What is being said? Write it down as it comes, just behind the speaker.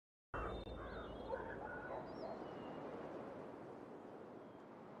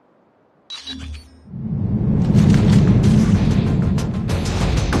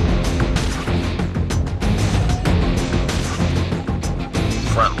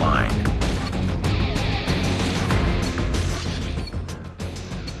Front line.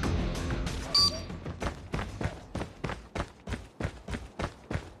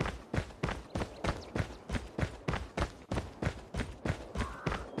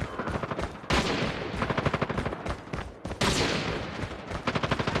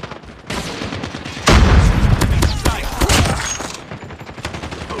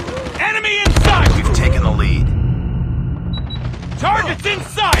 Enemy in sight! We've taken the lead. Target's in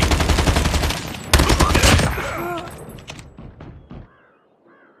sight!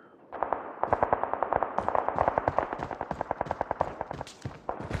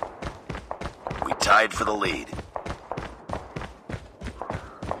 We tied for the lead.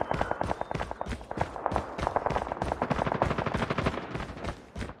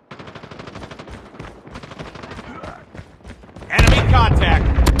 Enemy contact!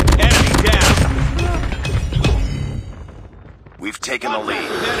 Enemy down! We've taken the lead.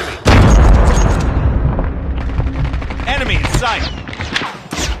 Enemy! Enemy in sight!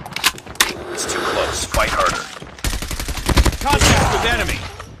 It's too close. Fight harder. Contact with enemy!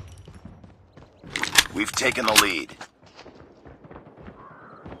 We've taken the lead.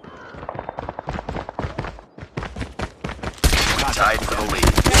 We tied for the lead.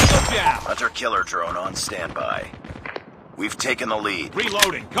 Tango down! Hunter-killer drone on standby. We've taken the lead.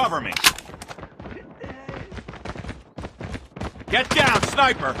 Reloading, cover me! Get down,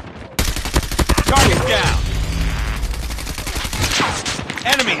 sniper! Target down!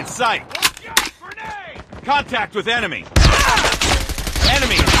 Enemy in sight! Contact with enemy!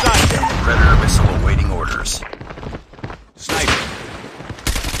 Enemy in sight! Predator missile awaiting orders. Sniper!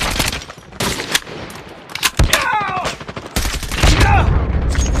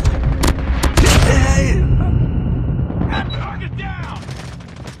 Target down!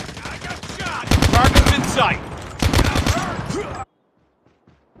 I got shot! Target's in sight!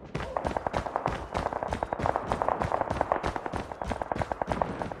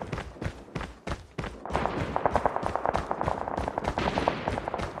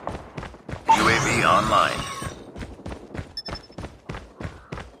 UAV online.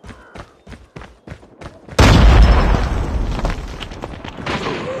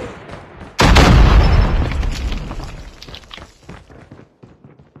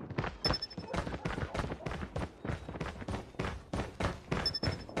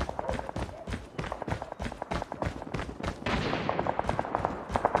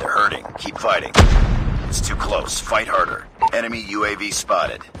 They're hurting. Keep fighting. It's too close. Fight harder. Enemy UAV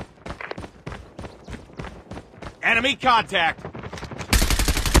spotted. Enemy contact!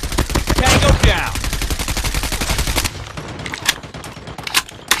 Tango down!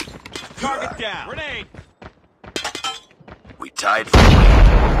 Target down! Grenade! We tied for the lead.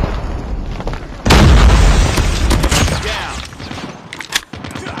 Down!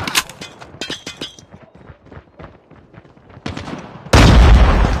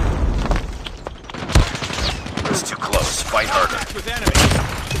 It's too close. Fight harder. Contact with enemy!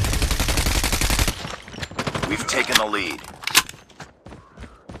 We've taken the lead.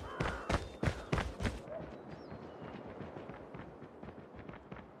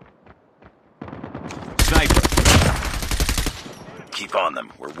 Sniper! Keep on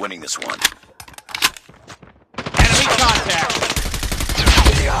them. We're winning this one. Enemy contact!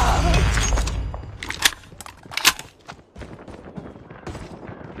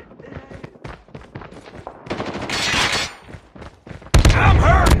 I'm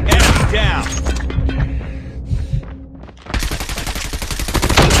hurt! Enemy down!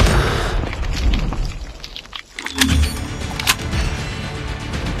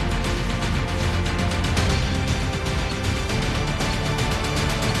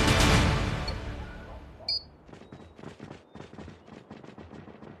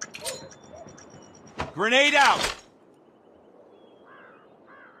 Grenade out!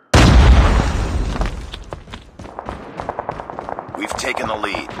 We've taken the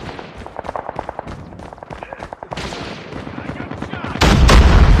lead.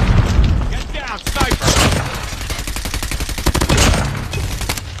 Get down, sniper!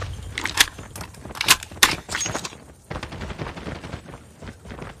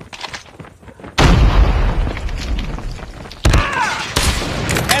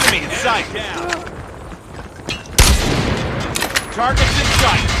 Enemy in sight! Down! Targets in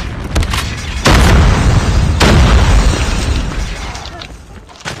sight!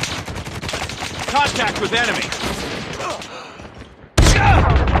 Contact with enemy!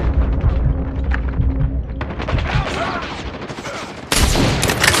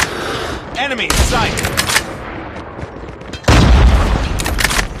 Enemy in sight.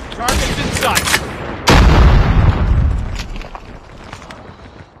 Targets in sight.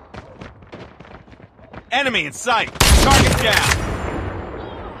 Enemy in sight. Target down.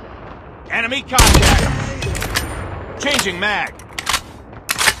 Enemy contact. Changing mag.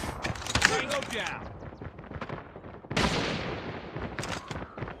 Tango down.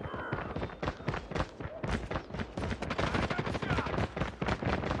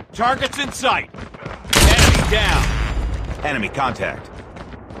 Targets in sight. Enemy down. Enemy contact.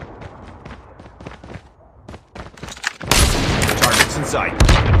 Targets in sight.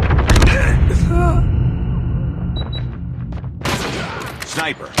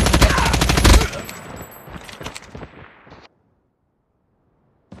 Sniper.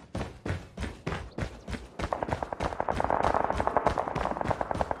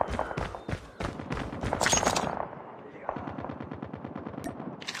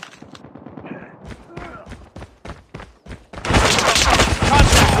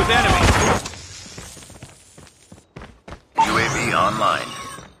 Contact with enemy. UAV online.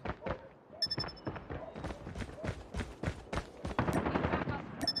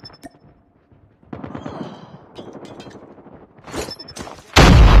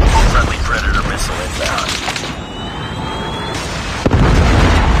 Friendly Predator missile inbound.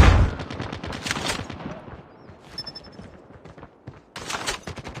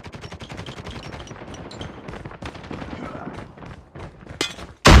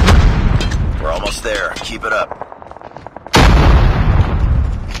 We're almost there. Keep it up.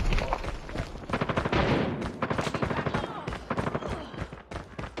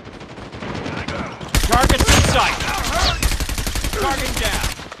 Targets in sight. Target down.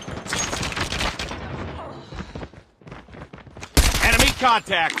 Enemy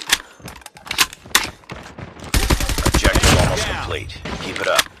contact. Objective almost Down. complete. Keep it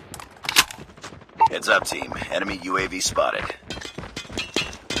up. Heads up, team. Enemy UAV spotted.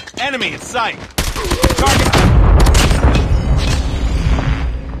 Enemy in sight. Target.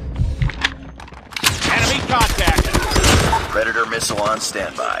 Enemy contact. Predator missile on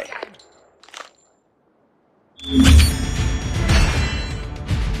standby.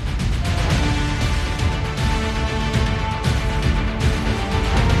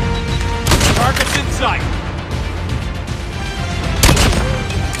 Targets in sight.